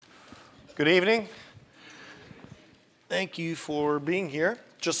Good evening. Thank you for being here.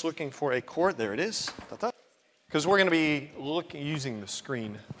 Just looking for a chord. There it is. Because we're going to be using the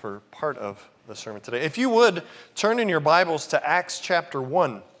screen for part of the sermon today. If you would, turn in your Bibles to Acts chapter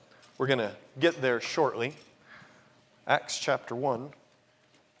 1. We're going to get there shortly. Acts chapter 1.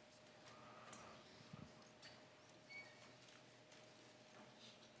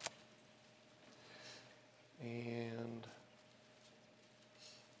 And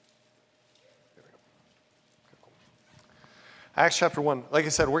Acts chapter 1. Like I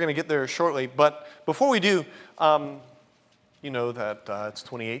said, we're going to get there shortly. But before we do, you know that it's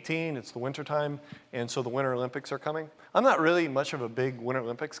 2018, it's the wintertime, and so the Winter Olympics are coming. I'm not really much of a big Winter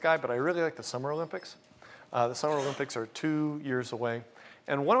Olympics guy, but I really like the Summer Olympics. The Summer Olympics are 2 years away.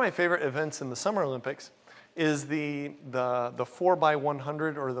 And one of my favorite events in the Summer Olympics is the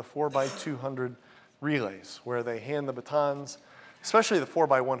 4x100 or the 4x200 relays, where they hand the batons, especially the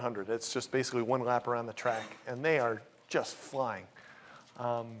 4x100. It's just basically one lap around the track, and they are just flying.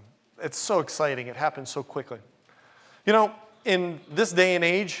 It's so exciting. It happens so quickly. You know, in this day and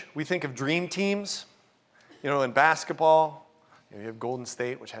age, we think of dream teams. You know, in basketball, you have Golden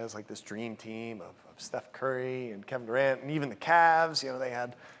State, which has like this dream team of Steph Curry and Kevin Durant, and even the Cavs, you know, they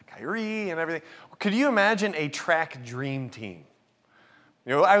had Kyrie and everything. Could you imagine a track dream team?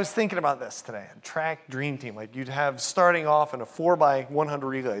 You know, I was thinking about this today, a track dream team. Like you'd have starting off in a 4x100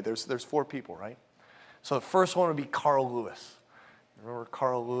 relay. There's 4 people, right? So the first one would be Carl Lewis. Remember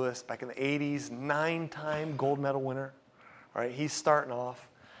Carl Lewis back in the 80s, 9-time gold medal winner. All right, he's starting off.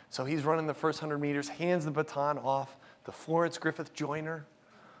 So he's running the first 100 meters, hands the baton off to Florence Griffith Joyner,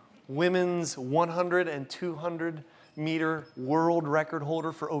 women's 100 and 200 meter world record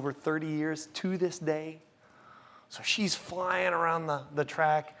holder for over 30 years to this day. So she's flying around the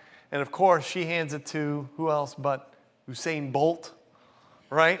track. And of course, she hands it to who else but Usain Bolt,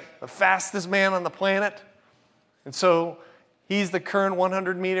 right? The fastest man on the planet. And so he's the current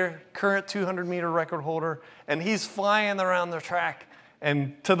 100 meter, current 200 meter record holder. And he's flying around the track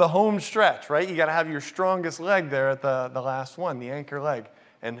and to the home stretch, right? You got to have your strongest leg there at the last one, the anchor leg.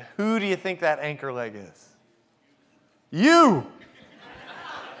 And who do you think that anchor leg is? You!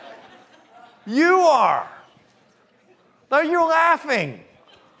 You are! Now you're laughing.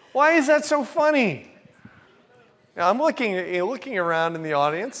 Why is that so funny? Now, I'm looking around in the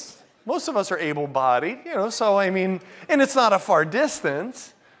audience. Most of us are able-bodied, you know, so I mean, and it's not a far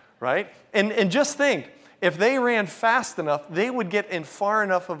distance, right? And just think, if they ran fast enough, they would get in far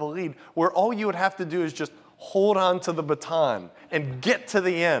enough of a lead where all you would have to do is just hold on to the baton and get to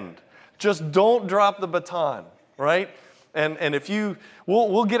the end. Just don't drop the baton, right? And if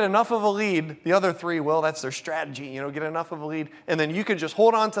we'll get enough of a lead, the other 3 will, that's their strategy, you know, get enough of a lead, and then you can just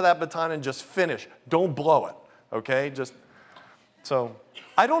hold on to that baton and just finish. Don't blow it, okay? So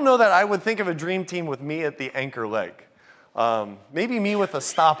I don't know that I would think of a dream team with me at the anchor leg. Maybe me with a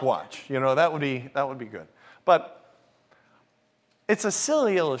stopwatch, you know, that would be good. But it's a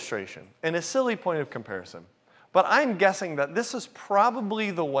silly illustration and a silly point of comparison. But I'm guessing that this is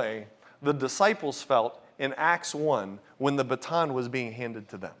probably the way the disciples felt in Acts 1 when the baton was being handed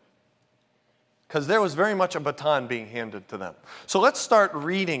to them. Because there was very much a baton being handed to them. So let's start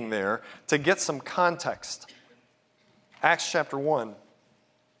reading there to get some context. Acts chapter 1.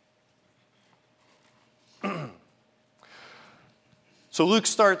 So Luke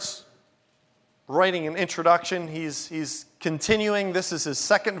starts writing an introduction. He's continuing. This is his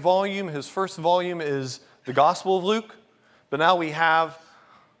second volume. His first volume is the Gospel of Luke. But now we have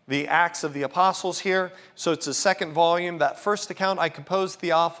the Acts of the Apostles here. So it's his second volume. That first account I composed,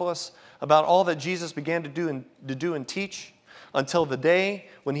 Theophilus, about all that Jesus began to do and teach until the day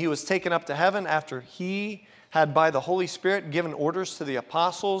when he was taken up to heaven after he had by the Holy Spirit given orders to the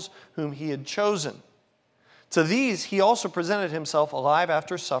apostles whom he had chosen. To these he also presented himself alive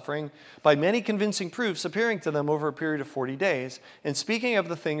after suffering by many convincing proofs, appearing to them over a period of 40 days, and speaking of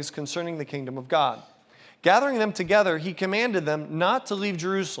the things concerning the kingdom of God. Gathering them together, he commanded them not to leave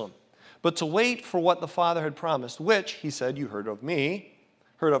Jerusalem, but to wait for what the Father had promised, which, he said, you heard of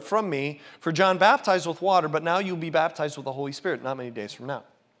from me, for John baptized with water, but now you'll be baptized with the Holy Spirit not many days from now.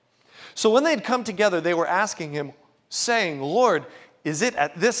 So when they had come together, they were asking him, saying, Lord, is it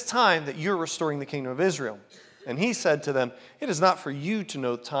at this time that you're restoring the kingdom of Israel? And he said to them, it is not for you to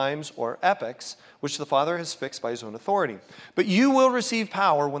know times or epochs which the Father has fixed by his own authority, but you will receive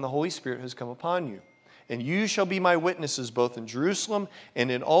power when the Holy Spirit has come upon you. And you shall be my witnesses both in Jerusalem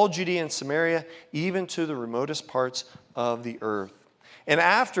and in all Judea and Samaria, even to the remotest parts of the earth. And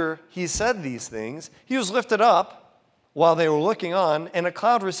after he said these things, he was lifted up while they were looking on, and a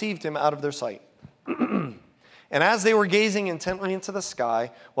cloud received him out of their sight. And as they were gazing intently into the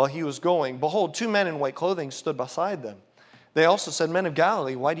sky while he was going, behold, 2 men in white clothing stood beside them. They also said, Men of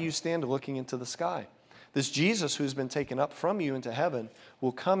Galilee, why do you stand looking into the sky? This Jesus who has been taken up from you into heaven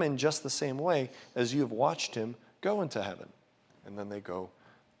will come in just the same way as you have watched him go into heaven. And then they go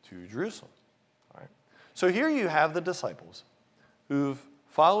to Jerusalem. All right. So here you have the disciples who've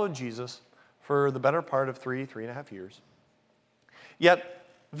followed Jesus for the better part of 3.5 years. Yet,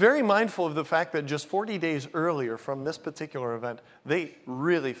 very mindful of the fact that just 40 days earlier from this particular event, they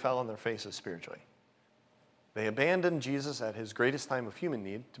really fell on their faces spiritually. They abandoned Jesus at his greatest time of human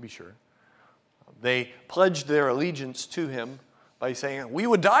need, to be sure. They pledged their allegiance to him by saying, we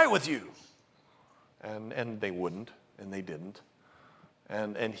would die with you. And they wouldn't, and they didn't.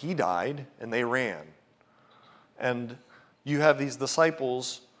 And he died, and they ran. And you have these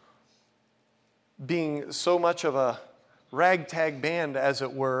disciples being so much of a ragtag band, as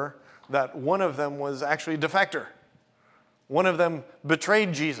it were, that one of them was actually a defector. One of them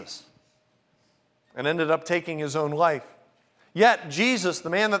betrayed Jesus and ended up taking his own life. Yet Jesus, the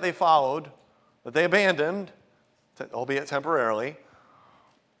man that they followed, that they abandoned, albeit temporarily,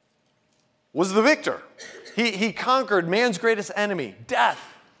 was the victor. He conquered man's greatest enemy, death.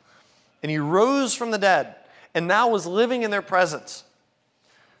 And he rose from the dead and now was living in their presence.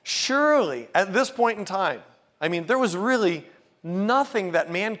 Surely, at this point in time, there was really nothing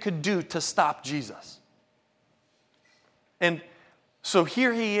that man could do to stop Jesus. And so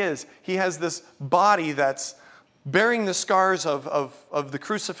here he is. He has this body that's bearing the scars of the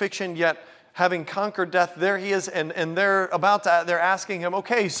crucifixion, yet having conquered death. There he is, and they're asking him,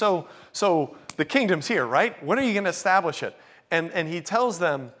 okay, so the kingdom's here, right? When are you going to establish it? And he tells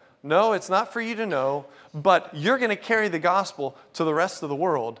them, no, it's not for you to know, but you're going to carry the gospel to the rest of the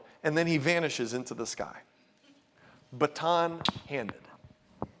world. And then he vanishes into the sky. Baton handed.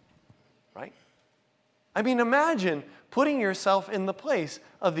 Right? Imagine putting yourself in the place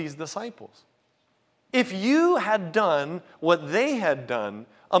of these disciples. If you had done what they had done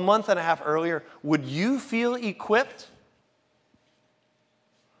a month and a half earlier, would you feel equipped?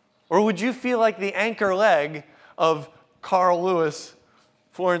 Or would you feel like the anchor leg of Carl Lewis,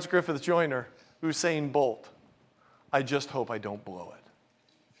 Florence Griffith Joyner, Usain Bolt? I just hope I don't blow it.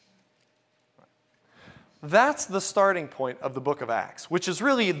 That's the starting point of the book of Acts, which is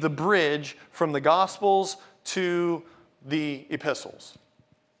really the bridge from the Gospels to the epistles.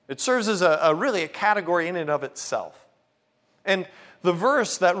 It serves as really a category in and of itself. And the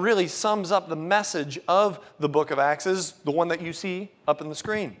verse that really sums up the message of the book of Acts is the one that you see up on the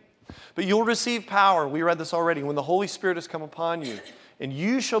screen. But you'll receive power, we read this already, when the Holy Spirit has come upon you. And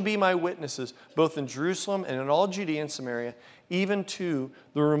you shall be my witnesses, both in Jerusalem and in all Judea and Samaria, even to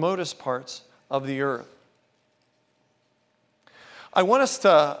the remotest parts of the earth. I want us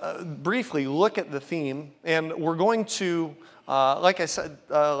to briefly look at the theme, and we're going to, like I said,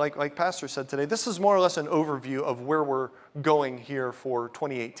 like Pastor said today, this is more or less an overview of where we're going here for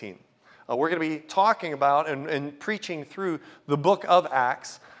 2018. We're going to be talking about and preaching through the book of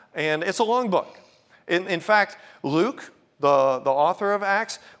Acts, and it's a long book. In fact, Luke, the author of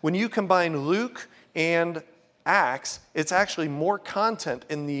Acts, when you combine Luke and Acts, it's actually more content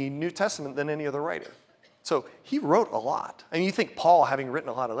in the New Testament than any other writer. So he wrote a lot. You think Paul having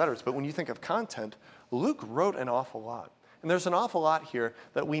written a lot of letters, but when you think of content, Luke wrote an awful lot. And there's an awful lot here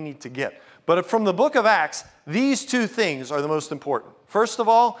that we need to get. But from the book of Acts, these two things are the most important. First of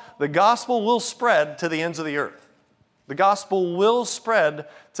all, the gospel will spread to the ends of the earth. The gospel will spread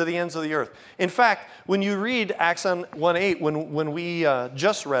to the ends of the earth. In fact, when you read Acts 1:8, when we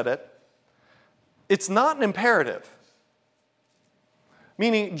just read it, it's not an imperative.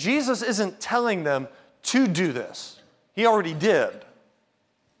 Meaning, Jesus isn't telling them to do this. He already did.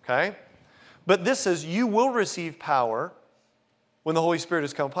 Okay? But this says, you will receive power when the Holy Spirit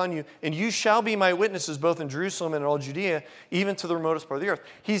has come upon you, and you shall be my witnesses both in Jerusalem and in all Judea, even to the remotest part of the earth.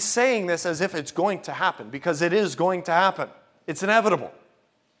 He's saying this as if it's going to happen, because it is going to happen. It's inevitable.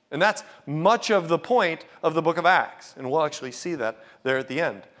 And that's much of the point of the book of Acts, and we'll actually see that there at the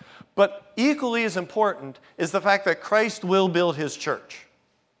end. But equally as important is the fact that Christ will build his church.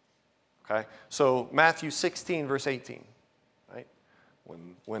 Okay? So Matthew 16, verse 18. Right?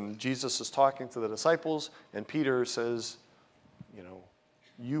 When Jesus is talking to the disciples, and Peter says,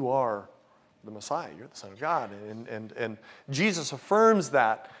 you are the Messiah, you're the Son of God. And Jesus affirms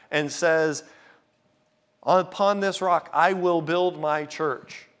that and says, upon this rock I will build my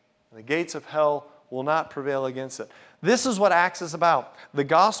church. The gates of hell will not prevail against it. This is what Acts is about, the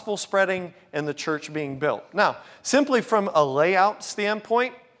gospel spreading and the church being built. Now, simply from a layout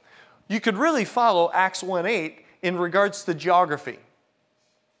standpoint, you could really follow Acts 1:8 in regards to geography.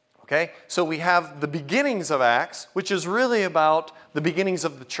 Okay? So we have the beginnings of Acts, which is really about the beginnings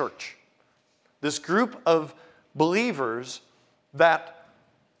of the church. This group of believers that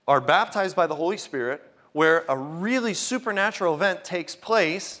are baptized by the Holy Spirit, where a really supernatural event takes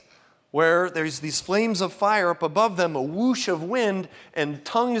place, where there's these flames of fire up above them, a whoosh of wind, and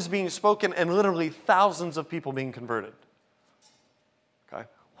tongues being spoken, and literally thousands of people being converted. Okay?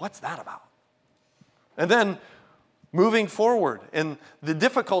 What's that about? And then moving forward in the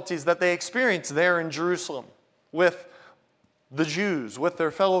difficulties that they experience there in Jerusalem with the Jews, with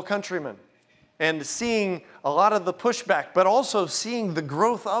their fellow countrymen, and seeing a lot of the pushback, but also seeing the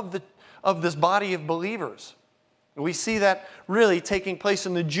growth of this body of believers. We see that really taking place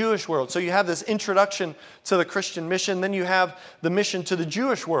in the Jewish world. So you have this introduction to the Christian mission, then you have the mission to the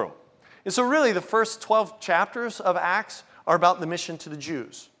Jewish world. And so really the first 12 chapters of Acts are about the mission to the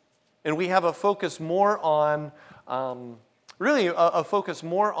Jews. And we have a focus more on, a focus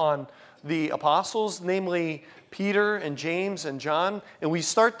more on the apostles, namely Peter and James and John. And we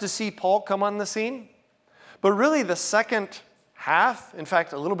start to see Paul come on the scene. But really the second half, in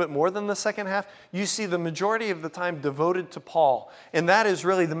fact, a little bit more than the second half, you see the majority of the time devoted to Paul. And that is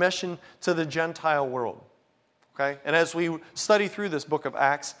really the mission to the Gentile world. Okay? And as we study through this book of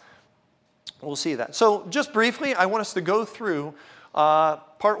Acts, we'll see that. So just briefly, I want us to go through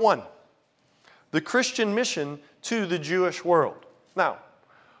part one, the Christian mission to the Jewish world. Now,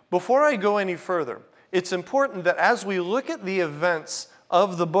 before I go any further, it's important that as we look at the events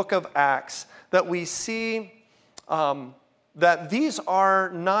of the book of Acts, that we see that these are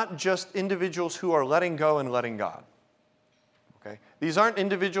not just individuals who are letting go and letting God. Okay? These aren't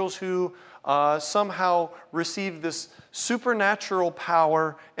individuals who somehow received this supernatural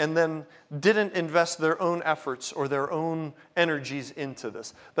power and then didn't invest their own efforts or their own energies into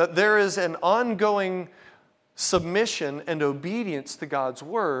this. That there is an ongoing submission and obedience to God's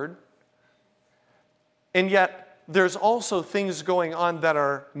word, and yet there's also things going on that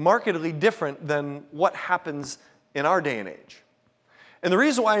are markedly different than what happens in our day and age. And the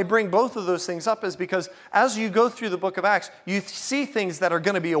reason why I bring both of those things up is because as you go through the book of Acts, you see things that are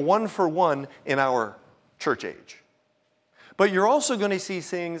going to be a one-for-one in our church age. But you're also going to see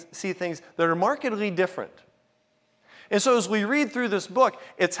things that are markedly different. And so as we read through this book,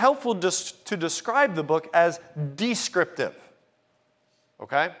 it's helpful to describe the book as descriptive.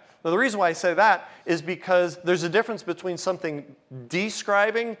 Okay? Now the reason why I say that is because there's a difference between something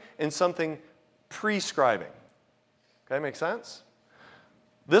describing and something prescribing. Okay, make sense?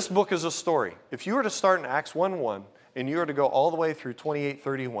 This book is a story. If you were to start in Acts 1:1 and you were to go all the way through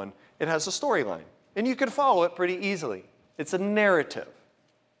 28:31, it has a storyline. And you can follow it pretty easily. It's a narrative.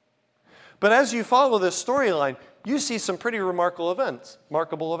 But as you follow this storyline, you see some pretty remarkable events.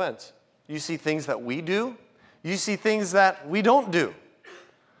 You see things that we do. You see things that we don't do.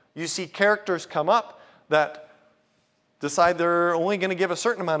 You see characters come up that decide they're only going to give a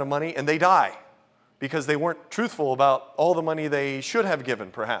certain amount of money and they die because they weren't truthful about all the money they should have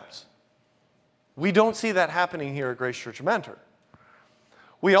given, perhaps. We don't see that happening here at Grace Church of Mentor.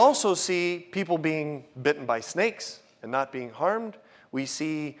 We also see people being bitten by snakes and not being harmed. We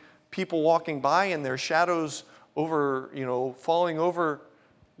see people walking by and their shadows falling over,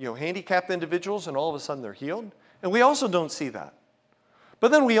 handicapped individuals, and all of a sudden they're healed. And we also don't see that.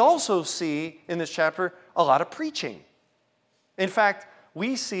 But then we also see in this chapter a lot of preaching. In fact,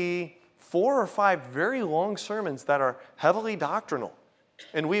 we see 4 or 5 very long sermons that are heavily doctrinal.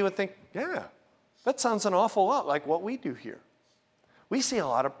 And we would think, yeah, that sounds an awful lot like what we do here. We see a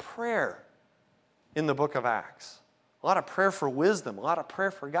lot of prayer in the book of Acts. A lot of prayer for wisdom, a lot of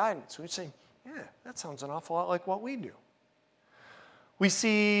prayer for guidance. We'd say, yeah, that sounds an awful lot like what we do. We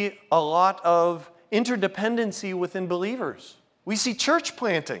see a lot of interdependency within believers. We see church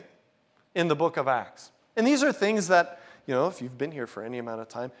planting in the book of Acts. And these are things that, if you've been here for any amount of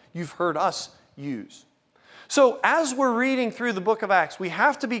time, you've heard us use. So as we're reading through the book of Acts, we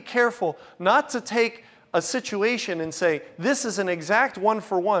have to be careful not to take a situation and say, this is an exact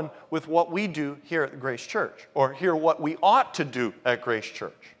one-for-one with what we do here at Grace Church, or here what we ought to do at Grace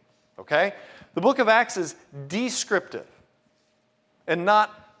Church. Okay? The book of Acts is descriptive and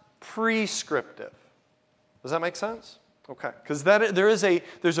not prescriptive. Does that make sense? Okay, because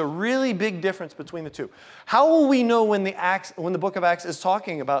there's a really big difference between the two. How will we know when the book of Acts is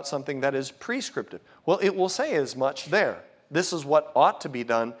talking about something that is prescriptive? Well, it will say as much there. This is what ought to be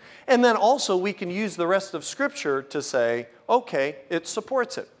done. And then also we can use the rest of Scripture to say, okay, it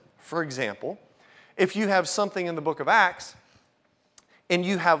supports it. For example, if you have something in the book of Acts and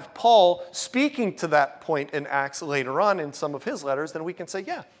you have Paul speaking to that point in Acts later on in some of his letters, then we can say,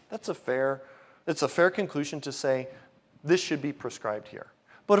 yeah, it's a fair conclusion to say this should be prescribed here.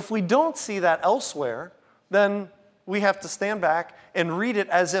 But if we don't see that elsewhere, then we have to stand back and read it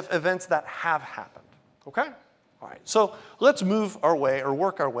as if events that have happened. Okay? All right. So let's move our way or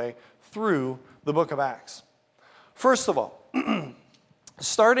work our way through the book of Acts. First of all,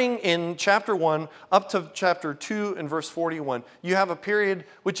 starting in chapter 1 up to chapter 2 and verse 41, you have a period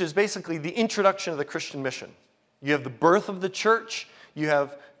which is basically the introduction of the Christian mission. You have the birth of the church. You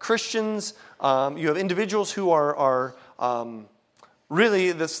have Christians. You have individuals who are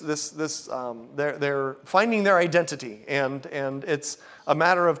really they're finding their identity, and it's a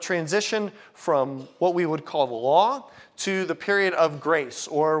matter of transition from what we would call the law to the period of grace,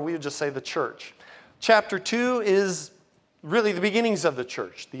 or we would just say the church. Chapter 2 is really the beginnings of the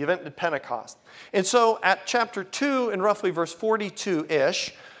church, the event of Pentecost. And so at chapter 2 and roughly verse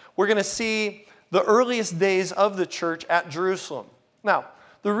 42-ish, we're going to see the earliest days of the church at Jerusalem. Now,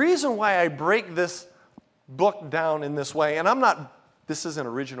 the reason why I break this book down in this way, and this isn't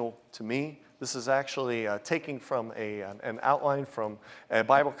original to me. This is actually taking from an outline from a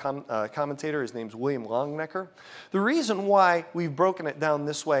Bible commentator. His name's William Longnecker. The reason why we've broken it down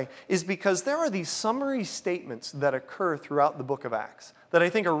this way is because there are these summary statements that occur throughout the book of Acts that I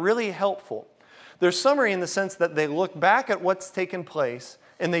think are really helpful. They're summary in the sense that they look back at what's taken place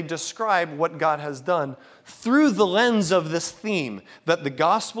and they describe what God has done through the lens of this theme that the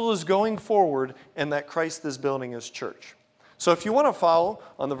gospel is going forward and that Christ is building his church. So if you want to follow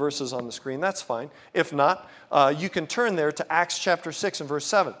on the verses on the screen, that's fine. If not, you can turn there to Acts chapter 6 and verse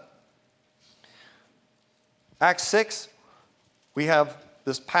 7. Acts 6, we have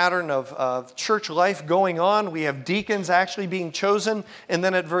this pattern of church life going on. We have deacons actually being chosen. And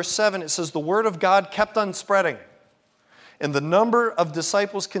then at verse 7, it says, the word of God kept on spreading. And the number of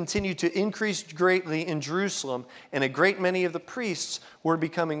disciples continued to increase greatly in Jerusalem, and a great many of the priests were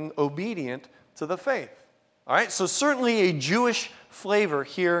becoming obedient to the faith. All right, so certainly a Jewish flavor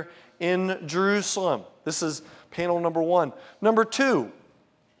here in Jerusalem. This is panel number 1. Number 2,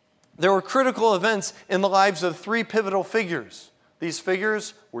 there were critical events in the lives of 3 pivotal figures. These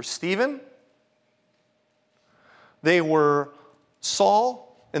figures were Stephen, they were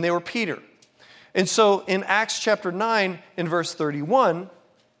Saul, and they were Peter. And so in Acts chapter 9 in verse 31,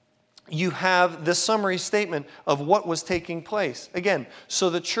 you have this summary statement of what was taking place. Again, so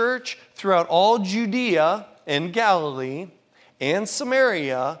the church throughout all Judea and Galilee and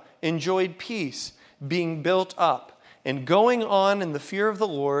Samaria enjoyed peace, being built up, and going on in the fear of the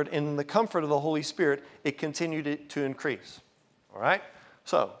Lord and in the comfort of the Holy Spirit, it continued to increase. All right?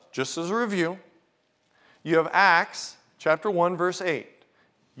 So, just as a review, you have Acts chapter 1, verse 8.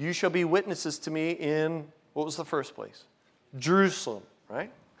 You shall be witnesses to me in, what was the first place? Jerusalem,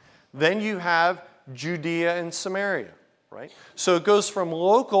 right? Then you have Judea and Samaria, right? So it goes from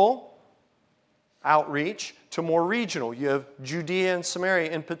local outreach to more regional. You have Judea and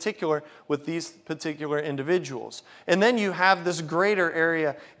Samaria in particular with these particular individuals. And then you have this greater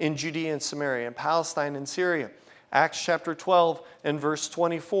area in Judea and Samaria, and Palestine and Syria. Acts chapter 12 and verse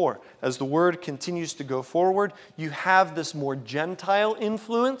 24. As the word continues to go forward, you have this more Gentile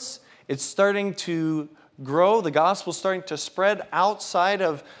influence. It's starting to grow. The gospel is starting to spread outside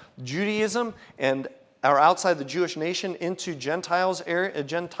of Judaism or outside the Jewish nation into Gentile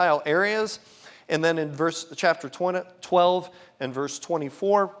areas. And then in chapter 12 and verse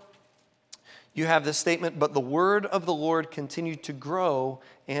 24, you have this statement, but the word of the Lord continued to grow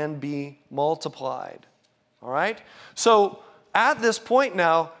and be multiplied. All right? So at this point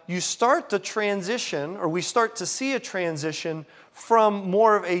now, you start to transition, or we start to see a transition from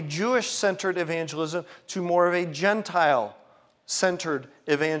more of a Jewish-centered evangelism to more of a Gentile-centered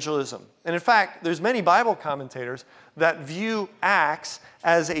evangelism. And in fact, there's many Bible commentators that view Acts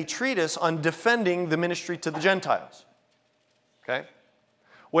as a treatise on defending the ministry to the Gentiles. Okay?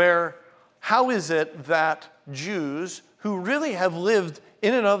 Where, how is it that Jews who really have lived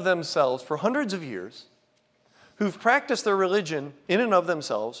in and of themselves for hundreds of years, who've practiced their religion in and of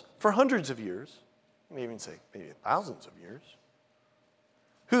themselves for hundreds of years, maybe even say maybe thousands of years,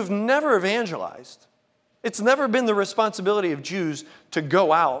 who've never evangelized. It's never been the responsibility of Jews to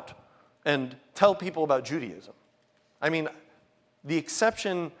go out and tell people about Judaism. I mean, the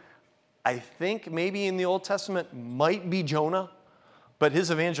exception, I think, maybe in the Old Testament might be Jonah, but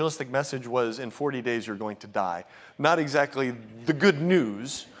his evangelistic message was, in 40 days you're going to die. Not exactly the good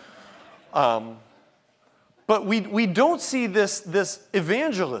news. But we don't see this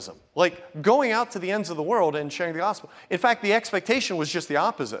evangelism, like going out to the ends of the world and sharing the gospel. In fact, the expectation was just the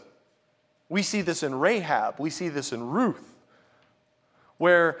opposite. We see this in Rahab. We see this in Ruth,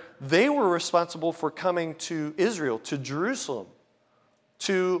 where they were responsible for coming to Israel, to Jerusalem,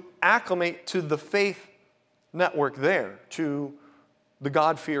 to acclimate to the faith network there, to the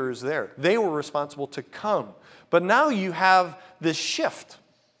God-fearers there. They were responsible to come. But now you have this shift.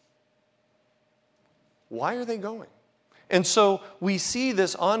 Why are they going? And so we see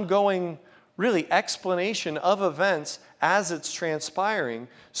this ongoing, really, explanation of events as it's transpiring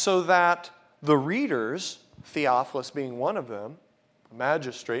so that the readers, Theophilus being one of them, a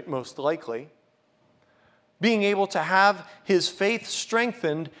magistrate most likely, being able to have his faith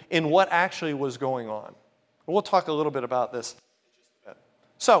strengthened in what actually was going on. We'll talk a little bit about this in just a bit.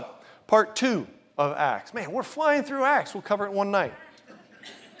 So, part 2 of Acts. Man, we're flying through Acts. We'll cover it one night.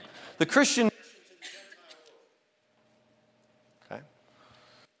 The Christian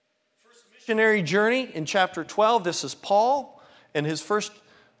missionary journey in chapter 12. This is Paul and his first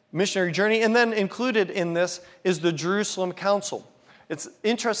missionary journey. And then included in this is the Jerusalem Council. It's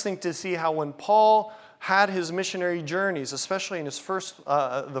interesting to see how when Paul had his missionary journeys, especially in his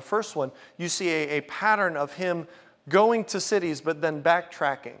the first one, you see a pattern of him going to cities but then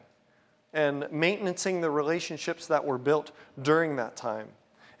backtracking and maintaining the relationships that were built during that time.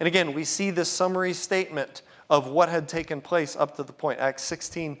 And again, we see this summary statement of what had taken place up to the point, Acts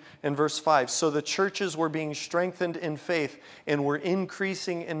 16 and verse 5. So the churches were being strengthened in faith and were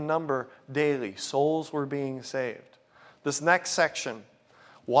increasing in number daily. Souls were being saved. This next section,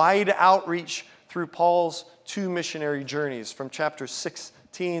 wide outreach through Paul's 2 missionary journeys from chapters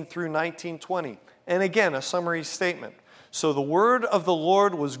 16 through 19:20. And again, a summary statement. So the word of the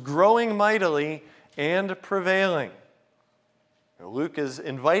Lord was growing mightily and prevailing. Luke is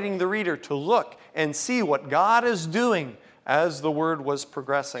inviting the reader to look and see what God is doing as the word was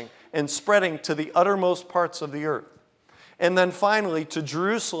progressing and spreading to the uttermost parts of the earth. And then finally to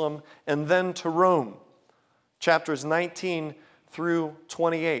Jerusalem and then to Rome, chapters 19 through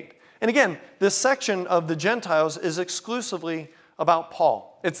 28. And again, this section of the Gentiles is exclusively about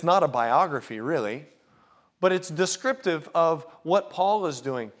Paul. It's not a biography, really, but it's descriptive of what Paul is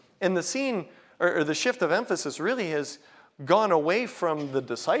doing. And the scene, or the shift of emphasis really has gone away from the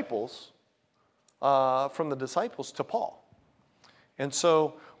disciples to Paul. And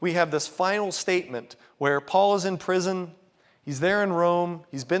so we have this final statement where Paul is in prison. He's there in Rome.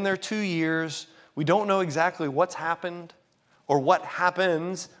 He's been there 2 years. We don't know exactly what's happened or what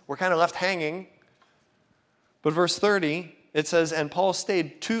happens. We're kind of left hanging. But verse 30, it says, and Paul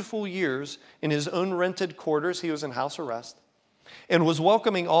stayed 2 full years in his own rented quarters. He was in house arrest. And was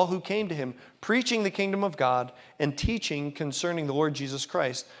welcoming all who came to him, preaching the kingdom of God and teaching concerning the Lord Jesus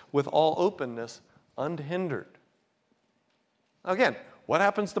Christ with all openness, unhindered. Again, what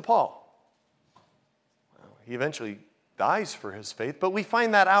happens to Paul? Well, he eventually dies for his faith, but we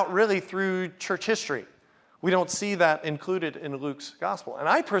find that out really through church history. We don't see that included in Luke's gospel. And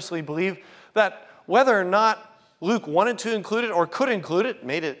I personally believe that whether or not Luke wanted to include it or could include it,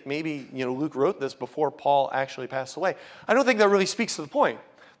 maybe Luke wrote this before Paul actually passed away. I don't think that really speaks to the point.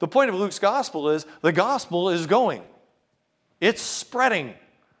 The point of Luke's gospel is the gospel is going. It's spreading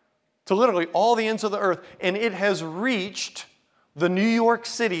to literally all the ends of the earth, and it has reached the New York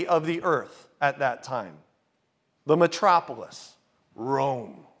City of the earth at that time. The metropolis,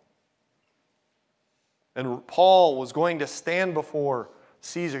 Rome. And Paul was going to stand before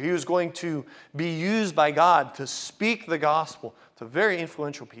Caesar. He was going to be used by God to speak the gospel to very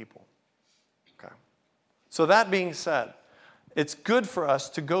influential people. Okay. So that being said, it's good for us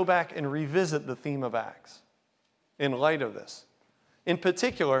to go back and revisit the theme of Acts in light of this. In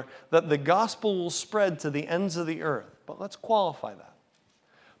particular, that the gospel will spread to the ends of the earth. But let's qualify that.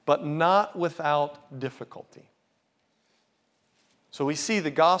 But not without difficulty. So we see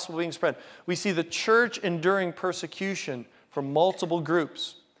the gospel being spread. We see the church enduring persecution from multiple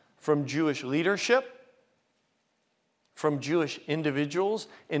groups, from Jewish leadership, from Jewish individuals.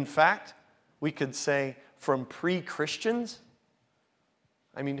 In fact, we could say from pre-Christians.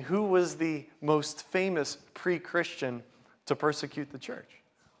 I mean, who was the most famous pre-Christian to persecute the church?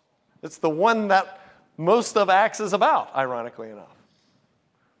 It's the one that most of Acts is about, ironically enough.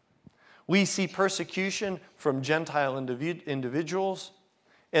 We see persecution from Gentile individuals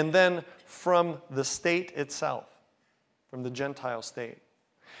and then from the state itself. From the Gentile state.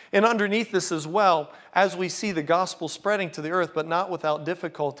 And underneath this as well, as we see the gospel spreading to the earth, but not without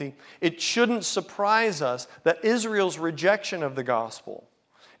difficulty, it shouldn't surprise us that Israel's rejection of the gospel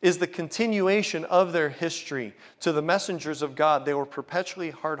is the continuation of their history to the messengers of God. They were perpetually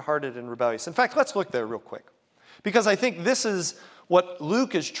hard-hearted and rebellious. In fact, let's look there real quick. Because I think this is what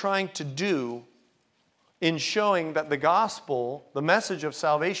Luke is trying to do in showing that the gospel, the message of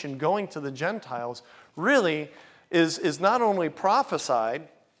salvation going to the Gentiles, really is not only prophesied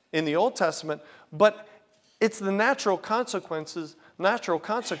in the Old Testament, but it's the natural consequence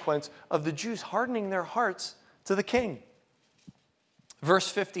of the Jews hardening their hearts to the king. Verse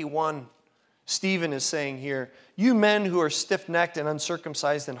 51, Stephen is saying here, you men who are stiff-necked and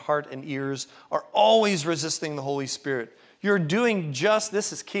uncircumcised in heart and ears are always resisting the Holy Spirit. You're doing just,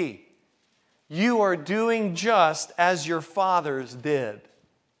 this is key, you are doing just as your fathers did.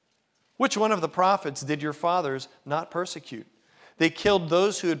 Which one of the prophets did your fathers not persecute? They killed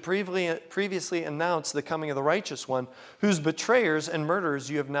those who had previously announced the coming of the righteous one, whose betrayers and murderers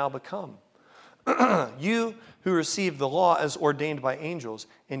you have now become. You who received the law as ordained by angels,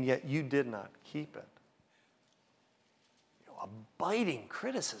 and yet you did not keep it. A biting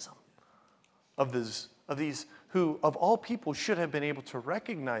criticism of these who, of all people, should have been able to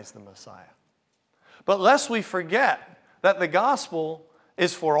recognize the Messiah. But lest we forget that the gospel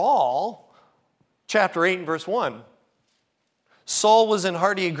is for all, chapter 8 and verse 1, Saul was in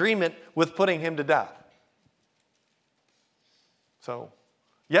hearty agreement with putting him to death. So,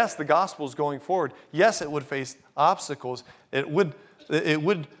 yes, the gospel is going forward. Yes, it would face obstacles. It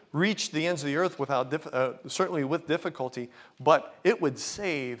would reach the ends of the earth certainly with difficulty, but it would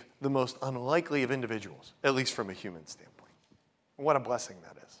save the most unlikely of individuals, at least from a human standpoint. What a blessing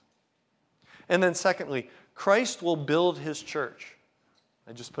that is. And then secondly, Christ will build his church.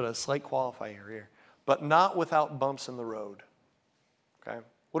 I just put a slight qualifier here, but not without bumps in the road. Okay?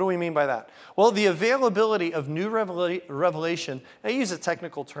 What do we mean by that? Well, the availability of new revelation, I use a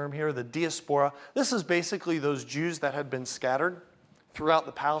technical term here, the diaspora. This is basically those Jews that had been scattered throughout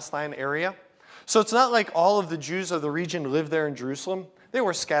the Palestine area. So it's not like all of the Jews of the region lived there in Jerusalem. They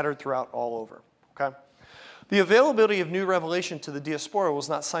were scattered throughout all over. Okay? The availability of new revelation to the diaspora was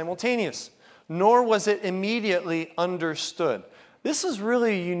not simultaneous, nor was it immediately understood. This is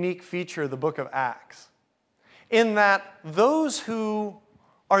really a unique feature of the book of Acts, in that those who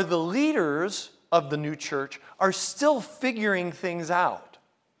are the leaders of the new church are still figuring things out.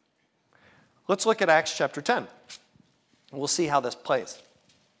 Let's look at Acts chapter 10. We'll see how this plays.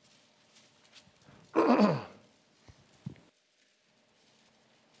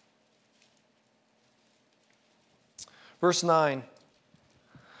 Verse 9.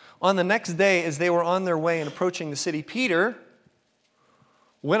 On the next day, as they were on their way and approaching the city, Peter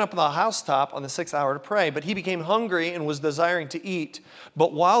went up on the housetop on the 6th hour to pray. But he became hungry and was desiring to eat.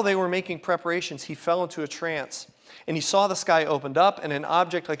 But while they were making preparations, he fell into a trance. And he saw the sky opened up, and an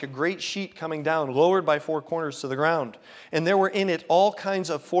object like a great sheet coming down, lowered by four corners to the ground. And there were in it all kinds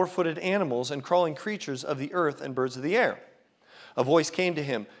of four-footed animals and crawling creatures of the earth and birds of the air. A voice came to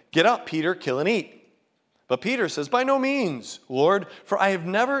him, "Get up, Peter, kill and eat." But Peter says, "By no means, Lord, for I have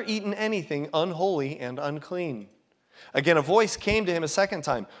never eaten anything unholy and unclean." Again, a voice came to him a second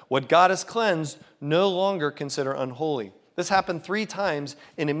time. "What God has cleansed, no longer consider unholy." This happened 3 times,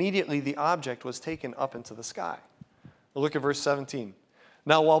 and immediately the object was taken up into the sky. Look at verse 17.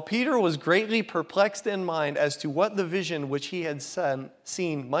 Now, while Peter was greatly perplexed in mind as to what the vision which he had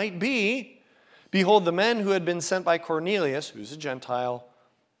seen might be, behold, the men who had been sent by Cornelius, who's a Gentile,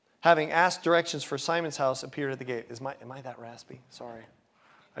 having asked directions for Simon's house, appeared at the gate. Am I that raspy? Sorry.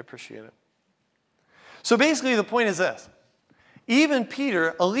 I appreciate it. So basically the point is this. Even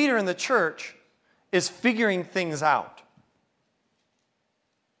Peter, a leader in the church, is figuring things out.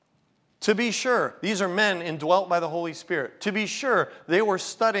 To be sure, these are men indwelt by the Holy Spirit. To be sure, they were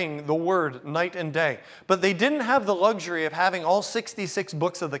studying the Word night and day. But they didn't have the luxury of having all 66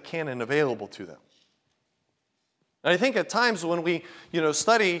 books of the canon available to them. And I think at times when we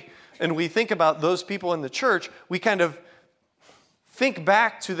study and we think about those people in the church, we kind of think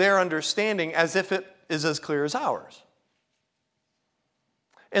back to their understanding as if it is as clear as ours.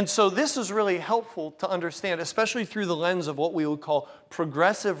 And so this is really helpful to understand, especially through the lens of what we would call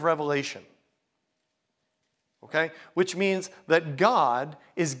progressive revelation. Okay? Which means that God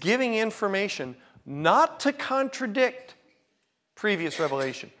is giving information not to contradict previous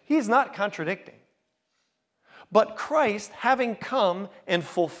revelation. He's not contradicting. But Christ, having come and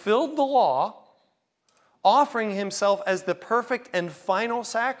fulfilled the law, offering himself as the perfect and final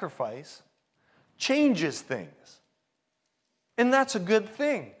sacrifice, changes things. And that's a good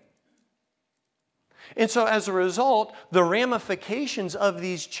thing. And so as a result, the ramifications of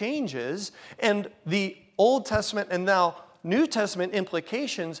these changes and the Old Testament and now New Testament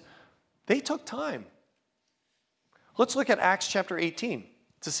implications, they took time. Let's look at Acts chapter 18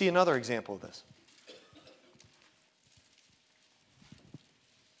 to see another example of this.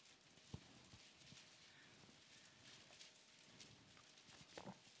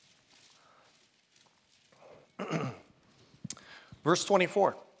 Verse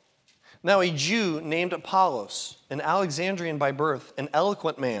 24. Now a Jew named Apollos, an Alexandrian by birth, an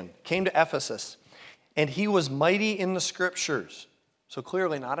eloquent man, came to Ephesus, and he was mighty in the Scriptures. So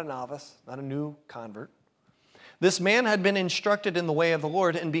clearly not a novice, not a new convert. This man had been instructed in the way of the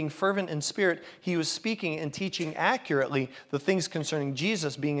Lord, and being fervent in spirit, he was speaking and teaching accurately the things concerning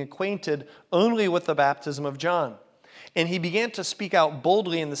Jesus, being acquainted only with the baptism of John. And he began to speak out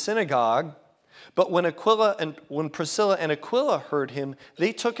boldly in the synagogue. But when Priscilla and Aquila heard him,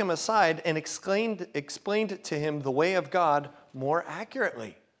 they took him aside and explained to him the way of God more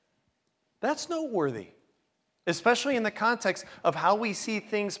accurately. That's noteworthy, especially in the context of how we see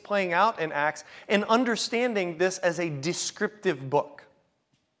things playing out in Acts and understanding this as a descriptive book.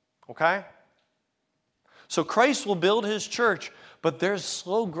 Okay? So Christ will build his church, but there's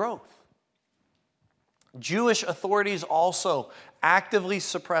slow growth. Jewish authorities also actively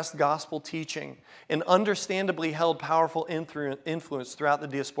suppressed gospel teaching and understandably held powerful influence throughout the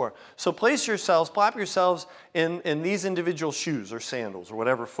diaspora. So plop yourselves in these individual shoes or sandals or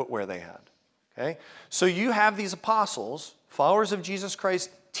whatever footwear they had. Okay? So you have these apostles, followers of Jesus Christ,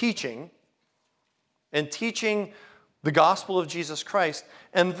 teaching the gospel of Jesus Christ,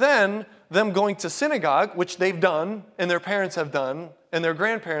 and then them going to synagogue, which they've done, and their parents have done, and their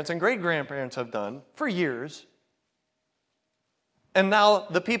grandparents and great-grandparents have done for years. And now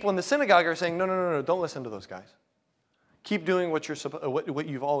the people in the synagogue are saying, no, don't listen to those guys. Keep doing what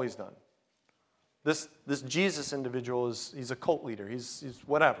you've always done. This Jesus individual, he's a cult leader. He's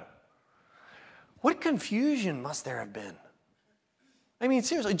whatever. What confusion must there have been? I mean,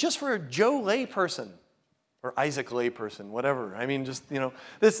 seriously, just for a Joe layperson, or Isaac layperson, whatever. I mean, just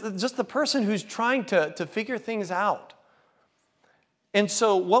the person who's trying to figure things out. And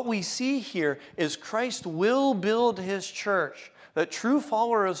so what we see here is Christ will build his church, that true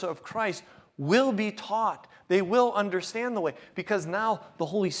followers of Christ will be taught. They will understand the way, because now the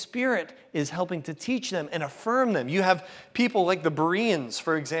Holy Spirit is helping to teach them and affirm them. You have people like the Bereans,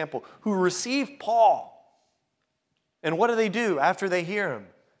 for example, who receive Paul. And what do after they hear him?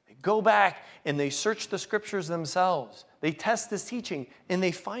 They go back and they search the scriptures themselves. They test this teaching and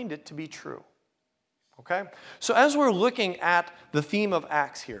they find it to be true. Okay? So as we're looking at the theme of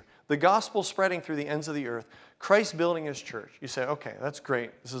Acts here, the gospel spreading through the ends of the earth, Christ building his church, you say, okay, that's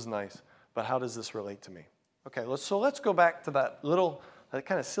great. This is nice. But how does this relate to me? Okay, let's go back to that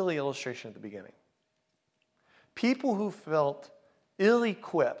kind of silly illustration at the beginning. People who felt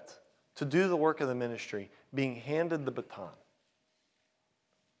ill-equipped to do the work of the ministry being handed the baton.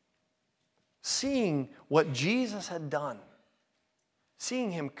 Seeing what Jesus had done.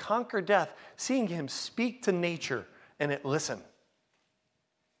 Seeing him conquer death. Seeing him speak to nature and it listen.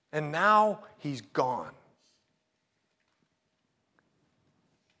 And now he's gone.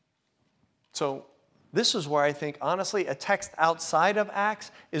 So this is where I think, honestly, a text outside of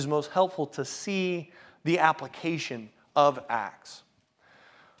Acts is most helpful to see the application of Acts.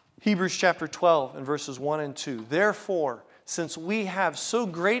 Hebrews chapter 12 and verses 1 and 2. Therefore, since we have so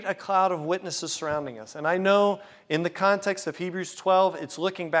great a cloud of witnesses surrounding us, and I know in the context of Hebrews 12, it's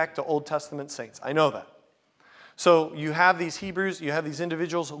looking back to Old Testament saints. I know that. So you have these Hebrews, you have these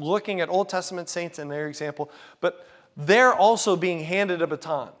individuals looking at Old Testament saints and their example, but they're also being handed a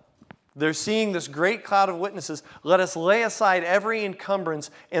baton. They're seeing this great cloud of witnesses. Let us lay aside every encumbrance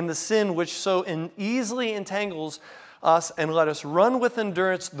and the sin which so easily entangles us, and let us run with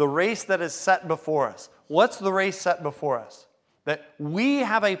endurance the race that is set before us. What's the race set before us? That we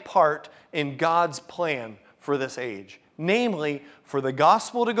have a part in God's plan for this age, namely for the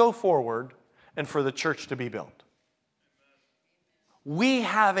gospel to go forward and for the church to be built. We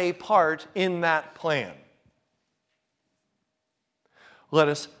have a part in that plan. Let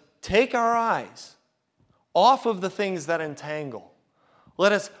us take our eyes off of the things that entangle.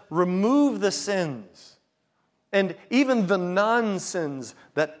 Let us remove the sins and even the non-sins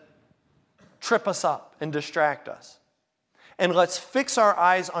that trip us up and distract us. And let's fix our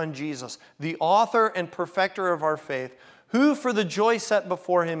eyes on Jesus, the author and perfecter of our faith, who for the joy set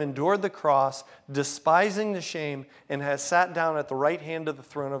before him endured the cross, despising the shame, and has sat down at the right hand of the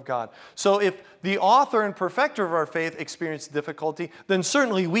throne of God. So if the author and perfecter of our faith experienced difficulty, then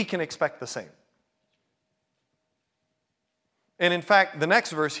certainly we can expect the same. And in fact, the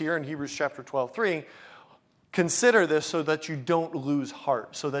next verse here in Hebrews chapter 12:3, consider this so that you don't lose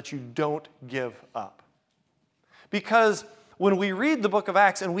heart, so that you don't give up. Because when we read the book of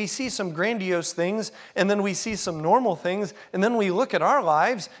Acts and we see some grandiose things, and then we see some normal things, and then we look at our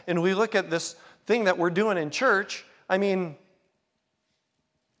lives and we look at this thing that we're doing in church, I mean,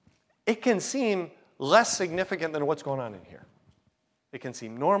 it can seem less significant than what's going on in here. It can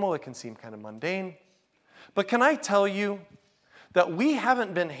seem normal, it can seem kind of mundane. But can I tell you that we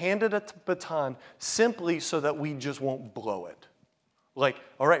haven't been handed a baton simply so that we just won't blow it? Like,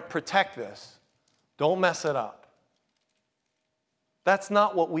 all right, protect this. Don't mess it up. That's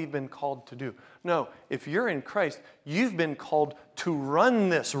not what we've been called to do. No, if you're in Christ, you've been called to run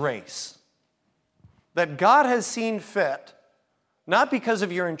this race that God has seen fit, not because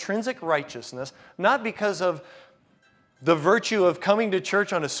of your intrinsic righteousness, not because of the virtue of coming to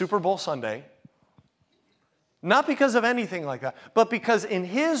church on a Super Bowl Sunday, not because of anything like that, but because in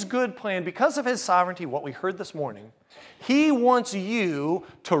His good plan, because of His sovereignty, what we heard this morning, He wants you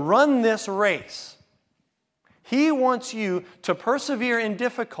to run this race. He wants you to persevere in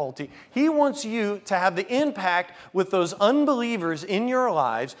difficulty. He wants you to have the impact with those unbelievers in your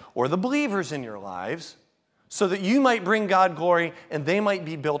lives or the believers in your lives so that you might bring God glory and they might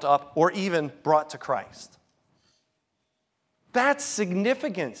be built up or even brought to Christ. That's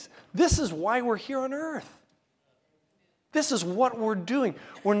significance. This is why we're here on earth. This is what we're doing.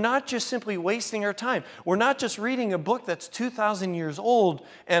 We're not just simply wasting our time. We're not just reading a book that's 2,000 years old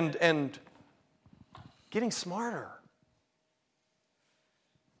and getting smarter.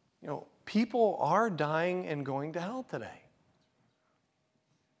 You know, people are dying and going to hell today.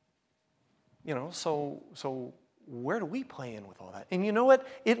 You know, so where do we play in with all that? And you know what?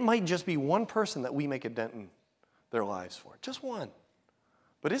 It might just be one person that we make a dent in their lives for. Just one.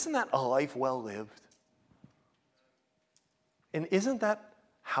 But isn't that a life well lived? And isn't that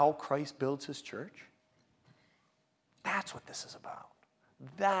how Christ builds His church? That's what this is about.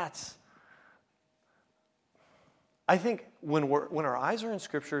 I think when our eyes are in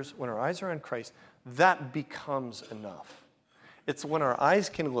Scriptures, when our eyes are in Christ, that becomes enough. It's when our eyes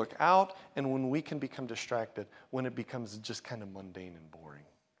can look out and when we can become distracted, when it becomes just kind of mundane and boring.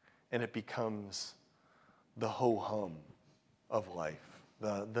 And it becomes the ho-hum of life,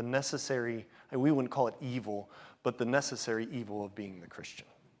 the necessary, and we wouldn't call it evil, but the necessary evil of being the Christian.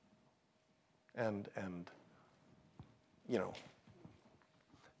 And you know,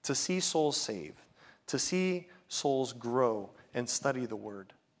 to see souls saved, to see souls grow and study the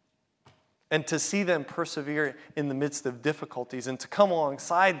Word, and to see them persevere in the midst of difficulties and to come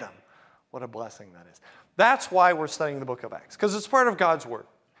alongside them, what a blessing that is. That's why we're studying the book of Acts, because it's part of God's Word.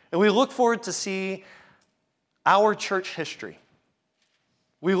 And we look forward to see our church history.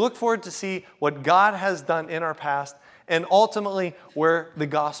 We look forward to see what God has done in our past and ultimately where the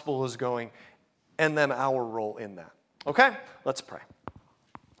gospel is going and then our role in that. Okay? Let's pray.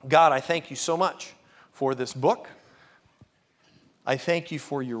 God, I thank you so much for this book. I thank you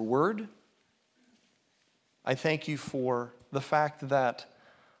for your word. I thank you for the fact that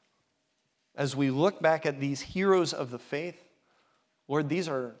as we look back at these heroes of the faith, Lord, these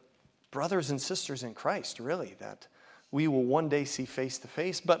are brothers and sisters in Christ, really, that we will one day see face to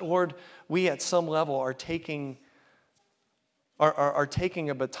face. But Lord, we at some level are taking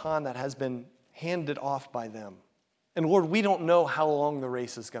a baton that has been handed off by them. And Lord, we don't know how long the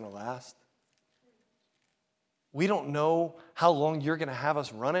race is going to last. We don't know how long you're going to have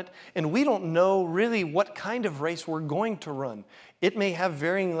us run it. And we don't know really what kind of race we're going to run. It may have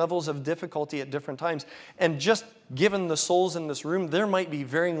varying levels of difficulty at different times. And just given the souls in this room, there might be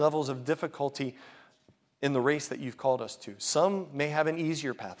varying levels of difficulty in the race that you've called us to. Some may have an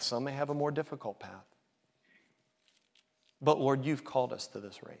easier path. Some may have a more difficult path. But Lord, you've called us to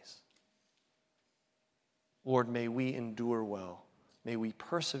this race. Lord, may we endure well. May we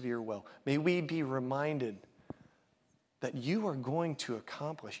persevere well. May we be reminded that you are going to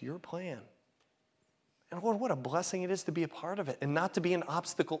accomplish your plan. And Lord, what a blessing it is to be a part of it and not to be an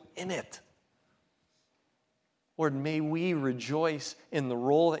obstacle in it. Lord, may we rejoice in the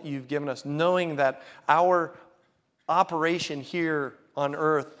role that you've given us, knowing that our operation here on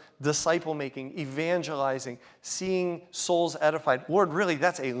earth, disciple making, evangelizing, seeing souls edified, Lord, really,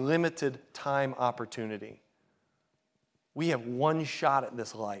 that's a limited time opportunity. We have one shot at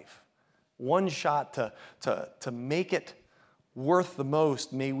this life, one shot to make it worth the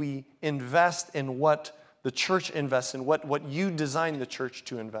most. May we invest in what the church invests in, what you designed the church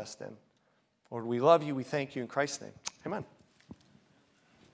to invest in. Lord, we love you. We thank you in Christ's name. Amen.